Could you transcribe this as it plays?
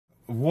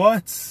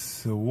What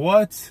is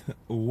going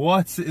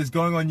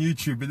on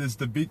YouTube? It is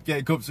the Big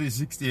Gate Cop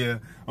 360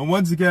 here, and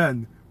once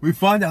again we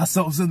find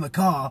ourselves in the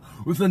car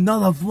with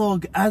another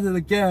vlog at it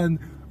again.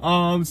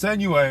 So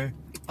anyway,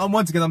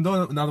 once again I'm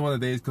doing another one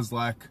of these because,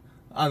 like,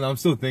 I don't know, I'm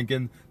still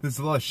thinking there's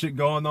a lot of shit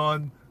going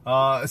on.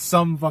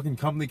 Some fucking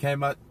company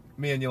came at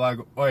me and you're like,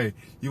 "Oi,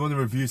 you want to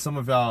review some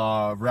of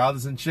our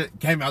routers and shit?"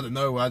 Came out of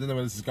nowhere. I don't know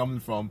where this is coming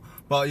from,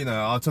 but you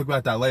know, I'll talk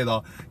about that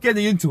later.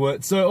 Getting into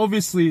it, so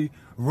obviously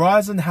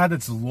Ryzen had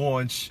its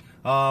launch,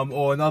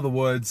 or in other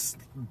words,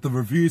 the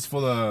reviews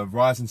for the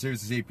Ryzen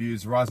series of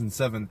CPUs, Ryzen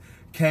 7,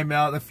 came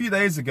out a few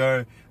days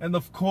ago, and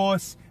of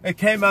course, it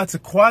came out to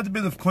quite a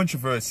bit of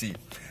controversy.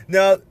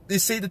 Now, you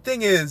see, the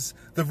thing is,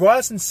 the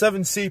Ryzen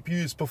 7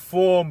 CPUs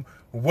perform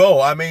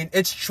well. I mean,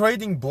 it's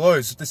trading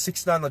blows with the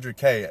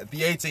 6900K,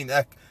 the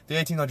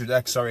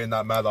 1800X, sorry, in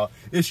that matter.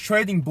 It's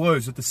trading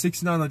blows with the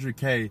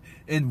 6900K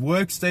in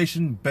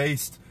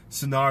workstation-based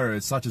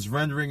scenarios such as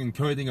rendering and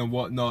coding and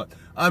whatnot.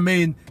 I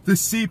mean, the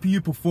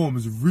CPU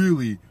performs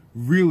really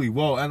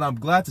well, and I'm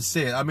glad to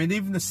see it. I mean,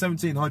 even the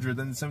 1700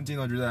 and the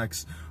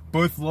 1700X,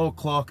 both low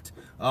clocked,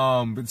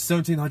 but the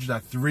 1700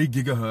 at 3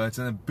 GHz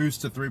and it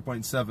boosts to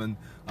 3.7.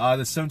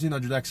 The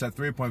 1700X at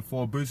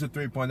 3.4, boosts to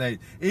 3.8.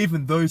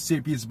 Even those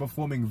CPUs are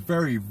performing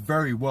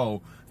very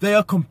well. They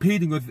are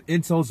competing with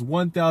Intel's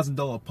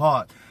 $1,000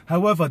 part.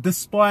 However,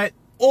 despite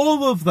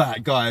all of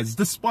that, guys,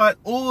 despite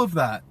all of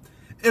that,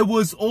 it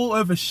was all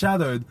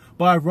overshadowed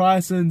by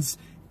Ryzen's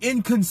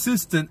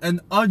inconsistent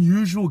and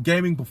unusual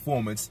gaming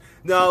performance.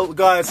 Now,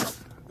 guys,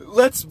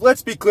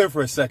 let's be clear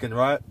for a second,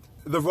 right?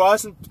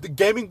 The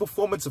gaming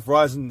performance of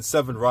Ryzen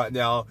 7 right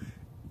now,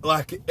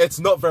 like, it's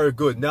not very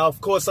good. Now, of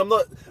course, I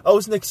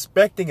wasn't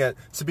expecting it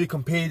to be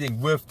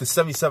competing with the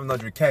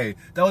 7700K.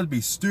 That would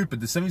be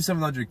stupid. The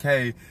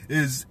 7700K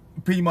is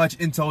pretty much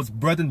Intel's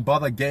bread and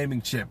butter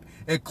gaming chip.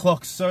 It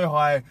clocks so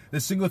high, the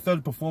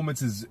single-threaded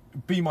performance is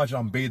pretty much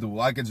unbeatable.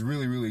 Like, it's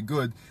really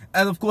good.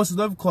 And of course, it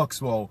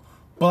overclocks well.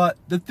 But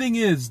the thing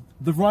is,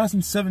 the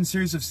Ryzen 7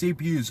 series of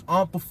CPUs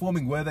aren't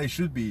performing where they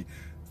should be.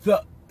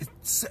 The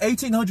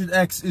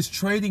 1800X is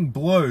trading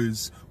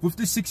blows with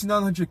the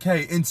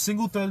 6900K in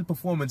single-threaded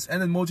performance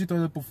and in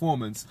multi-threaded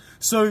performance.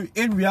 So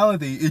in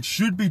reality, it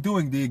should be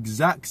doing the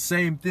exact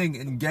same thing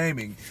in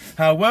gaming.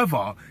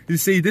 However, you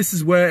see, this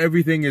is where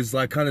everything is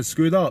like kind of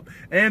screwed up.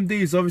 AMD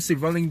is obviously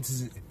running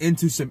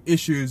into some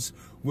issues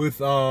with,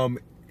 for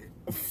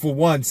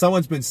one,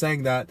 someone's been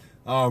saying that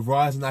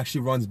Ryzen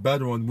actually runs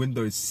better on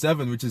Windows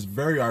 7, which is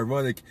very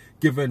ironic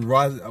given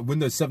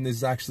Windows 7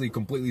 is actually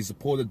completely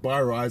supported by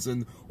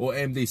Ryzen, or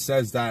AMD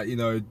says that, you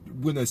know,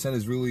 Windows 10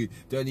 is really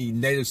the only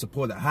native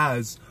support it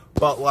has.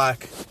 But,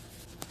 like,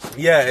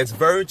 yeah, it's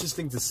very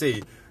interesting to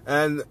see.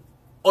 And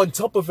on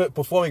top of it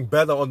performing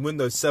better on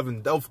Windows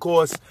 7, of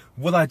course,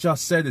 what I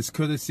just said is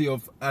courtesy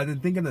of, I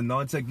think, a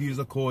non-tech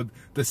user called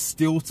the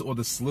Stilt or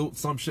the Stilt,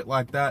 some shit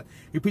like that.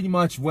 He pretty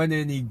much went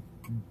in, he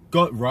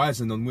got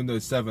Ryzen on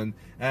Windows 7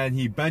 and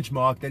he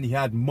benchmarked, and he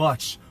had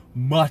much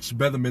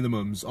better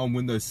minimums on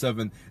Windows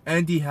 7,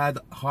 and he had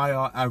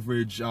higher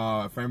average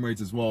frame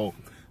rates as well.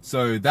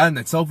 So that in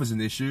itself is an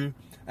issue.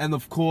 And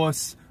of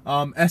course,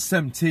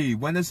 SMT,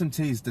 when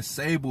SMT is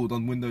disabled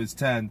on Windows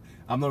 10,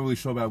 I'm not really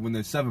sure about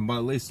Windows 7, but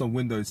at least on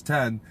Windows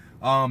 10,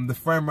 the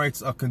frame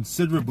rates are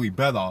considerably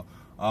better,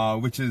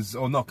 which is,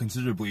 or not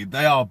considerably,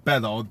 they are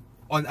better.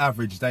 On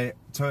average, they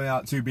turn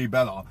out to be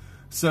better.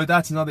 So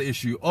that's another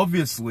issue.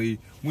 Obviously,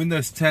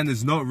 Windows 10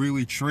 is not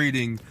really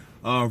treating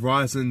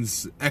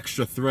Ryzen's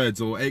extra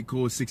threads, or 8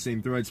 cores,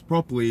 16 threads,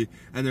 properly,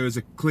 and there is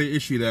a clear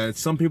issue there.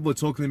 Some people are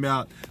talking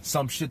about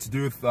some shit to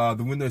do with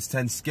the Windows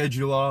 10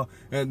 scheduler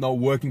and not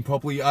working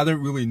properly. I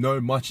don't really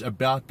know much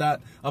about that.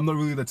 I'm not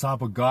really the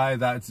type of guy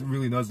that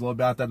really knows a lot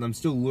about that, and I'm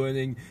still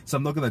learning, so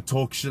I'm not going to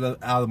talk shit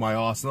out of my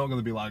ass. I'm not going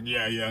to be like,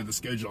 yeah, the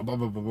scheduler, blah,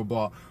 blah, blah, blah,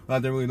 blah. I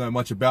don't really know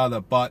much about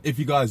it, but if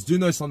you guys do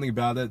know something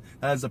about it,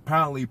 that is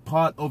apparently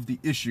part of the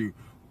issue.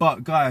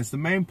 But guys, the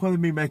main point of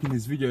me making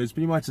this video is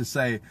pretty much to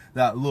say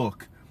that,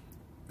 look,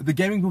 the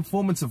gaming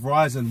performance of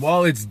Ryzen,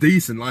 while it's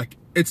decent, like,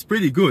 it's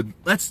pretty good,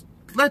 let's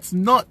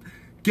not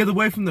get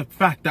away from the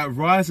fact that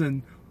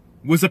Ryzen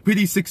was a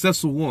pretty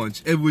successful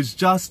launch. It was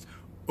just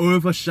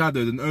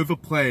overshadowed and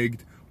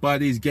overplagued by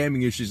these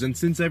gaming issues, and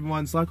since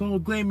everyone's like, oh,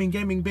 gaming,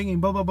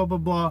 binging, blah blah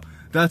blah,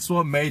 that's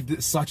what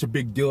made such a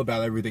big deal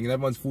about everything, and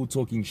everyone's full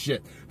talking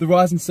shit. The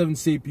Ryzen 7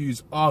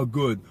 CPUs are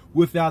good,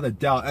 without a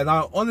doubt, and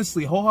I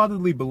honestly,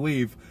 wholeheartedly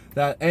believe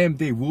that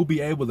AMD will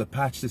be able to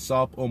patch this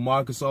up, or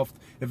Microsoft,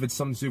 if it's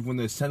something to do with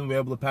Windows 10, will be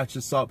able to patch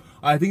this up.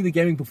 I think the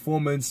gaming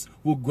performance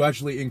will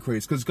gradually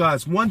increase, because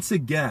guys, once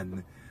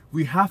again,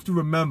 we have to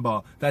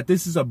remember that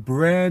this is a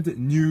brand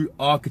new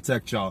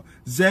architecture.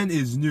 Zen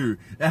is new.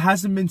 It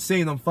hasn't been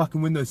seen on fucking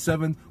Windows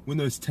 7,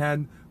 Windows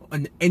 10,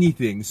 on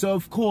anything. So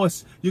of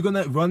course, you're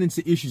gonna run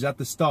into issues at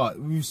the start.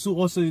 We've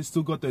also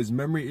still got those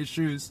memory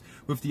issues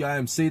with the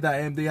IMC that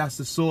AMD has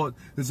to sort.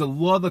 There's a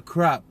lot of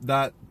crap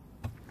that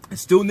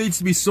still needs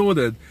to be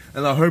sorted,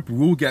 and I hope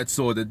will get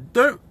sorted.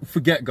 Don't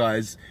forget,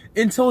 guys,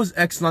 Intel's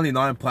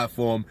X99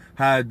 platform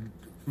had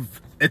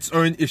its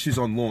own issues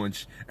on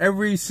launch.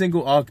 Every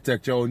single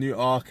architecture or new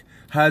arc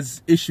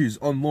has issues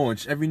on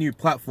launch. Every new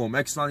platform,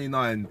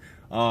 X99,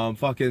 I'm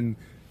trying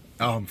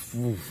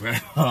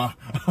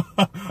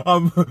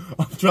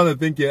to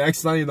think here.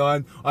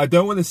 X99. I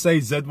don't want to say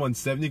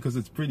Z170 because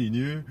it's pretty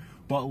new,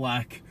 but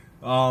like,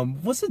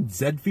 was it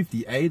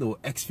Z58 or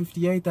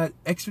X58? That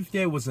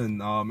X58 was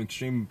an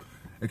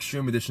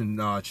extreme edition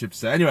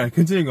chipset. Anyway,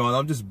 continuing on,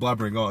 I'm just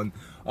blabbering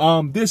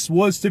on. This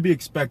was to be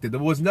expected. It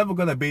was never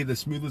gonna be the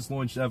smoothest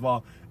launch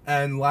ever,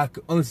 and like,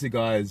 honestly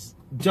guys,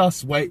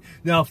 just wait.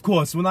 Now of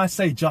course, when I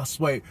say just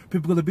wait,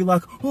 people are gonna be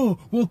like, oh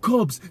well,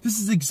 Cobbs, this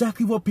is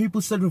exactly what people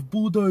said with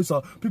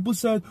Bulldozer. People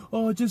said,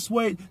 oh just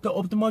wait, the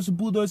optimized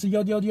Bulldozer,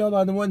 yada yada yada,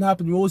 and it won't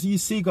happen. Well, you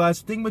see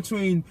guys, the thing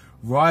between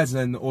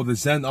Ryzen or the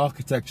Zen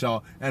architecture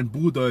and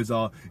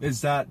Bulldozer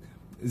is that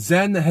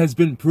Zen has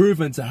been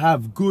proven to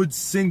have good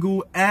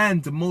single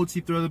and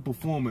multi-threaded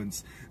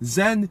performance.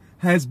 Zen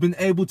has been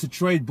able to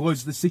trade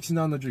blows with the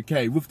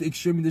 6900K with the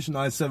Extreme Edition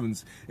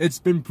i7s. It's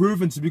been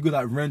proven to be good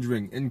at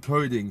rendering,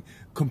 encoding,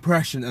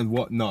 compression and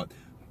whatnot.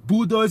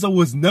 Bulldozer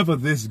was never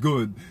this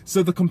good,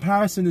 so the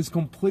comparison is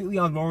completely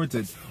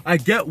unwarranted. I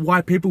get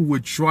why people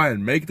would try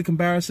and make the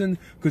comparison,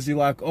 because you're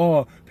like,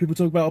 oh, people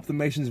talk about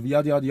optimizations of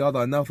yada yada yada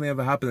and nothing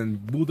ever happened,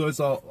 and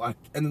Bulldozer like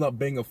ended up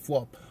being a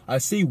flop. I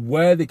see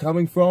where they're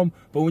coming from,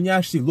 but when you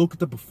actually look at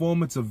the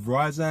performance of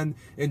Ryzen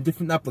in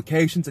different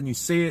applications and you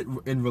see it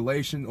in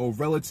relation or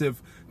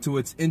relative to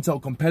its Intel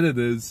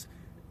competitors,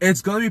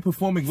 it's going to be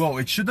performing well.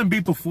 It shouldn't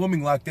be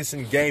performing like this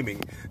in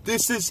gaming.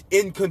 This is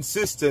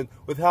inconsistent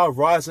with how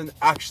Ryzen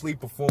actually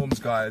performs,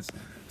 guys.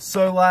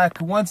 So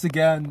like, once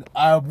again,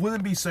 I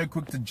wouldn't be so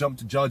quick to jump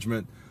to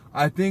judgment.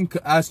 I think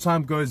as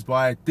time goes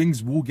by,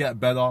 things will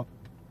get better.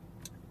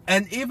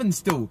 And even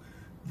still,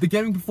 the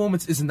gaming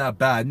performance isn't that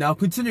bad. Now,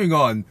 continuing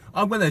on,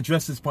 I'm going to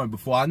address this point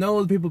before. I know a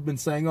lot of people have been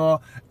saying,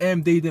 oh,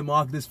 AMD didn't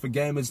market this for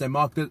gamers, they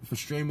marketed it for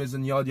streamers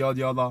and yada yada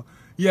yada.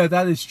 Yeah,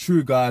 that is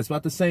true, guys, but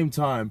at the same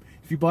time,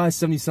 if you buy a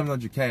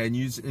 7700K and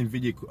use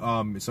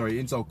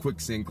Intel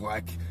QuickSync,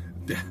 like,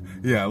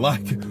 yeah,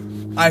 like,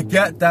 I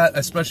get that,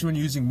 especially when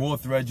you're using more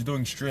threads, you're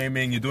doing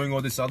streaming, you're doing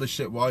all this other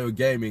shit while you're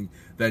gaming,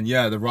 then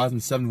yeah, the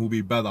Ryzen 7 will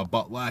be better.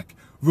 But like,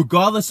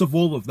 regardless of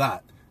all of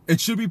that, it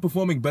should be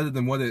performing better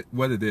than what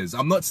it is.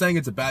 I'm not saying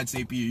it's a bad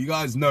CPU. You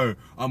guys know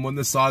I'm on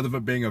the side of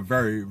it being a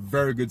very,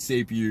 very good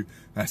CPU,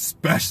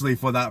 especially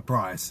for that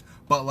price.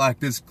 But like,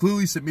 there's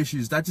clearly some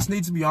issues that just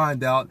need to be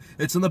ironed out.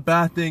 It's not a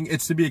bad thing.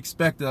 It's to be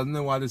expected. I don't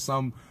know why there's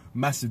some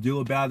massive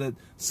deal about it.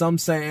 Some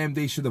say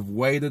AMD should have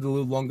waited a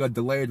little longer,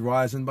 delayed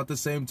Ryzen, but at the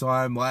same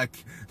time,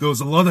 like, there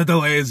was a lot of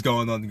delays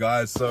going on,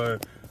 guys. So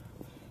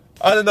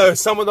I don't know,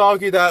 some would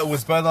argue that it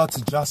was better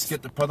to just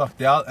get the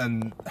product out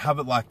and have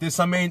it like this.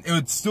 I mean,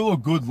 it's still a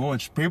good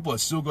launch. People are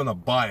still going to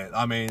buy it.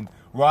 I mean,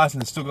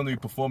 Ryzen is still going to be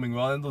performing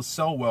well and it'll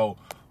sell well.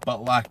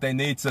 But like,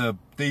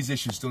 these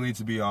issues still need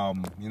to be, you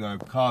know,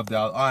 carved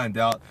out, ironed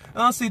out. And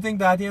I honestly think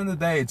that at the end of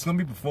the day, it's going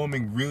to be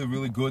performing really,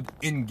 really good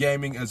in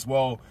gaming as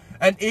well.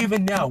 And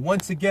even now,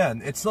 once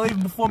again, it's not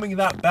even performing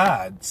that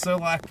bad. So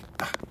like,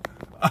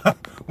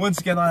 once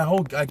again,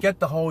 I get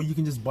the whole you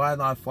can just buy an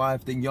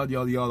i5 thing, yada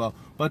yada yada.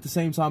 But at the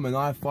same time, an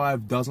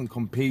i5 doesn't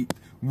compete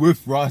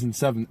with Ryzen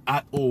 7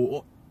 at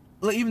all.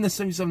 Even the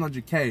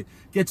 7700K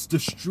gets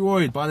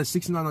destroyed by the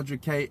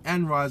 6900K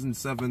and Ryzen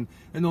 7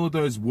 and all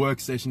those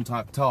workstation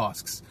type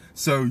tasks.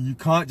 So you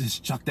can't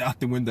just chuck that out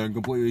the window and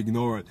completely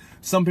ignore it.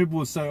 Some people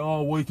will say,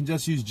 oh, well, you can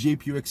just use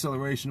GPU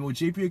acceleration. Well,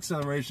 GPU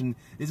acceleration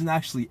isn't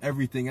actually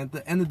everything. At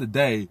the end of the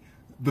day,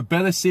 the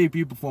better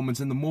CPU performance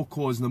and the more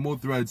cores and the more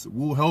threads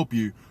will help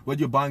you, whether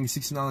you're buying a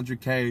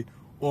 6900K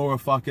or a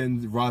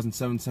fucking Ryzen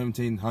 7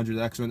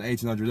 1700X or an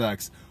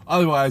 1800X.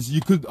 Otherwise,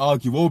 you could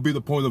argue, what would be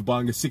the point of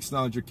buying a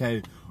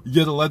 6900K,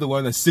 yet let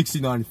alone a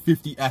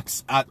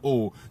 6950X at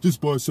all?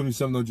 Just buy a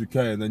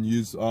 7700K and then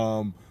use,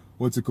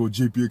 what's it called,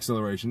 GPU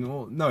acceleration.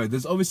 Well, no,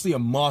 there's obviously a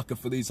market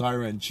for these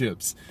higher end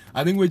chips.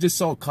 I think we're just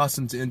so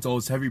accustomed to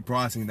Intel's heavy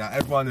pricing that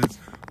everyone is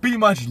pretty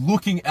much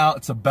looking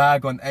out to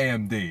bag on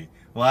AMD.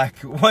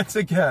 Like, once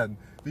again,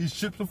 these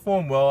chips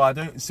perform well. I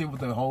don't see what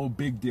the whole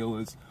big deal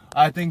is.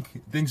 I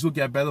think things will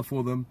get better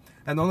for them.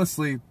 And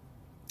honestly,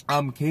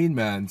 I'm keen,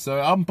 man. So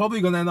I'm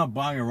probably going to end up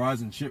buying a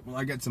Ryzen chip when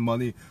I get some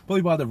money.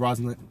 Probably buy the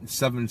Ryzen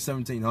 7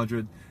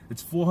 1700.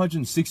 It's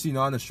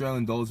 469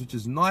 Australian dollars, which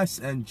is nice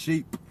and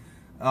cheap.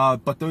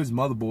 But those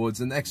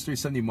motherboards, an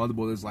X370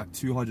 motherboard is like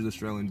 200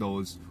 Australian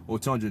dollars, or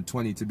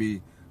 220 to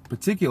be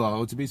particular,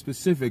 or to be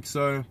specific.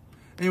 So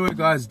anyway,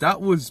 guys, that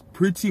was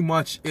pretty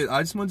much it.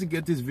 I just wanted to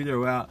get this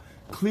video out,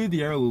 clear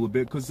the air a little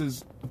bit, because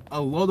there's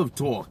a lot of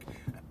talk.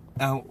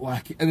 And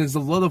there's a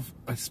lot of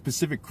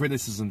specific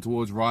criticism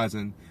towards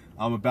Ryzen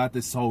about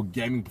this whole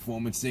gaming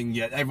performance thing,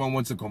 yet everyone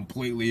wants to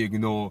completely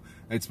ignore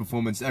its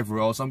performance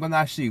everywhere else. I'm going to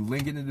actually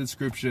link in the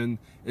description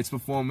its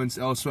performance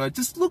elsewhere.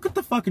 Just look at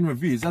the fucking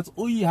reviews. That's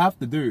all you have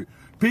to do.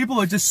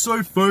 People are just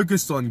so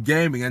focused on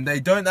gaming and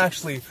they don't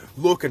actually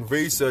look and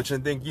research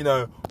and think, you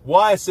know,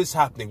 why is this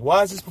happening?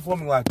 Why is this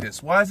performing like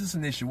this? Why is this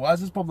an issue? Why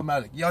is this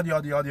problematic? Yada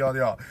yada yada yada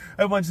yada.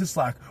 Everyone's just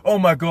like, oh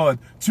my god,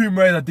 Tomb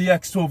Raider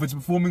DX12, it's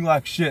performing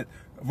like shit.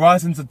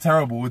 Ryzen's are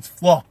terrible. It's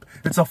flop.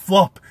 It's a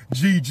flop.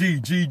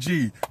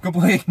 GG.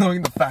 Completely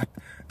ignoring the fact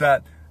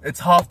that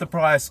it's half the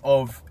price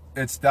of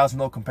its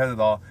 $1,000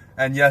 competitor.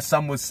 And yes,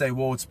 some would say,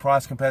 well, it's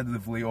priced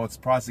competitively or it's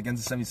priced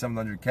against the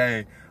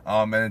 7700K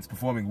and it's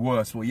performing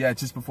worse. Well, yeah,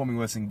 it's just performing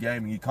worse in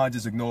gaming. You can't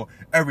just ignore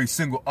every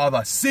single other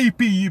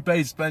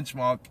CPU-based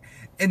benchmark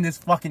in this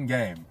fucking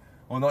game.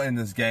 Well, not in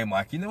this game,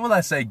 like, you know when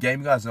I say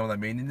game, you guys know what I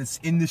mean. In this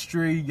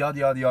industry, yada,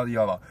 yada, yada,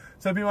 yada.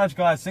 So pretty much,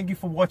 guys, thank you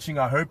for watching.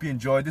 I hope you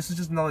enjoyed. This is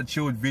just another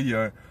chilled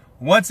video.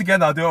 Once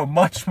again, I'll do a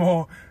much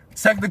more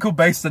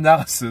technical-based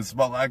analysis.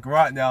 But, like,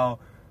 right now,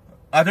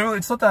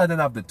 it's not that I don't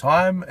have the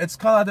time. It's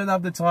kind of I don't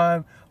have the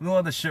time. I'm doing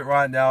all this shit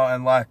right now.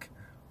 And, like,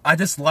 I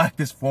just like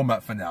this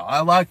format for now. I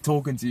like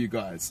talking to you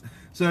guys.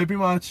 So pretty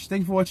much,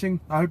 thank you for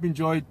watching. I hope you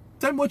enjoyed.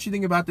 Tell me what you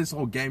think about this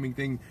whole gaming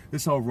thing,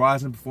 this whole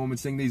Ryzen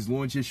performance thing, these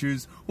launch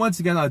issues. Once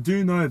again, I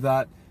do know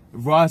that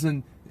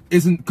Ryzen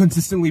isn't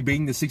consistently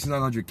beating the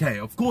 6900K.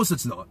 Of course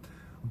it's not.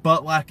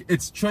 But, like,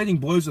 it's trading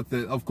blows with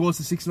it. Of course,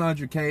 the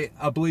 6900K,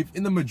 I believe,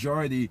 in the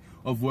majority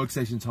of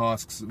workstation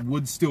tasks,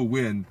 would still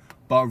win.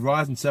 But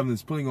Ryzen 7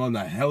 is putting on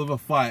a hell of a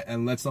fight.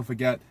 And let's not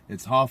forget,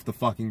 it's half the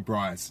fucking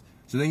price.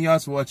 So thank you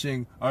guys for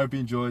watching. I hope you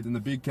enjoyed. And the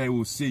Big K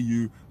will see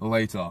you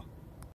later.